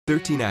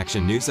13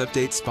 Action News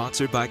Update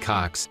sponsored by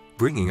Cox,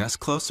 bringing us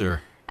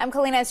closer. I'm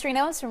Kalina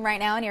Estrinos from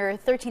Right Now in your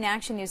 13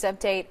 Action News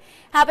Update.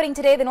 Happening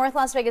today, the North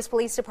Las Vegas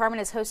Police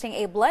Department is hosting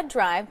a blood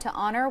drive to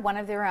honor one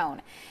of their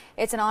own.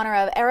 It's in honor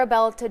of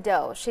Arabelle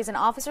Tadot. She's an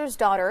officer's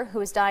daughter who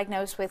was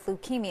diagnosed with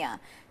leukemia.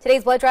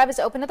 Today's blood drive is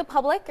open to the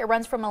public. It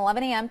runs from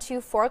 11 a.m.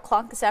 to 4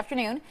 o'clock this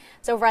afternoon.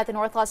 It's over at the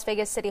North Las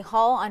Vegas City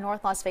Hall on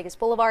North Las Vegas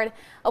Boulevard.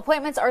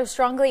 Appointments are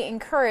strongly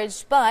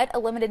encouraged, but a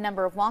limited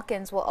number of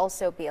walk-ins will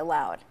also be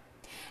allowed.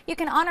 You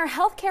can honor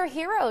healthcare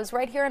heroes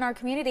right here in our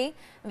community.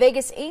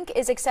 Vegas Inc.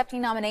 is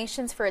accepting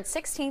nominations for its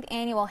 16th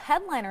annual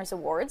Headliners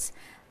Awards.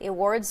 The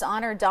awards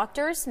honor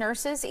doctors,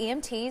 nurses,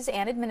 EMTs,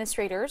 and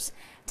administrators.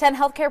 10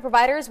 healthcare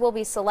providers will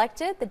be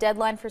selected. The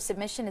deadline for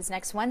submission is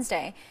next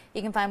Wednesday.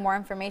 You can find more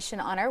information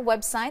on our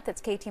website.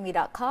 That's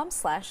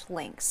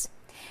ktnv.com/links.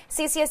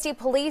 CCSD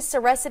police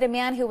arrested a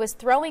man who was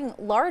throwing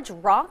large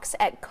rocks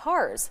at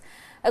cars.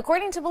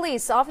 According to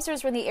police,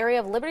 officers were in the area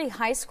of Liberty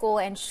High School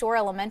and Shore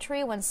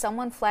Elementary when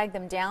someone flagged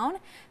them down.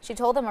 She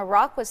told them a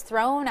rock was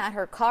thrown at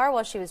her car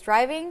while she was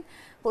driving.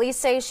 Police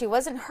say she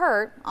wasn't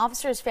hurt.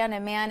 Officers found a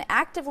man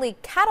actively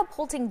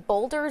catapulting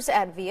boulders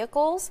at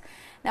vehicles.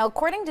 Now,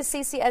 according to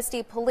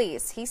CCSD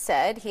police, he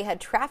said he had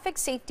traffic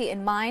safety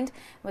in mind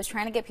and was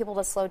trying to get people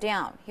to slow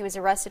down. He was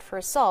arrested for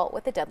assault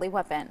with a deadly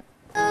weapon.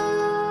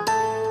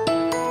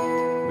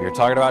 We are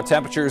talking about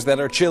temperatures that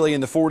are chilly in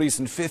the 40s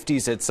and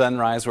 50s at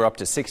sunrise. We're up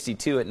to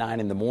 62 at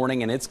 9 in the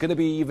morning, and it's going to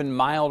be even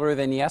milder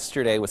than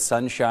yesterday with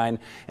sunshine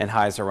and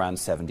highs around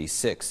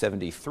 76.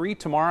 73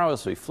 tomorrow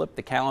as we flip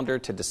the calendar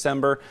to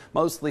December.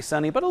 Mostly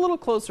sunny, but a little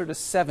closer to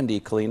 70,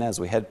 Kalina, as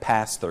we head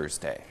past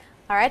Thursday.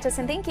 All right,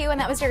 Justin, thank you. And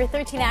that was your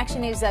 13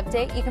 Action News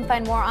Update. You can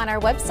find more on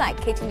our website,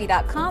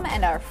 ktnv.com,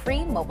 and our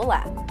free mobile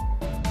app.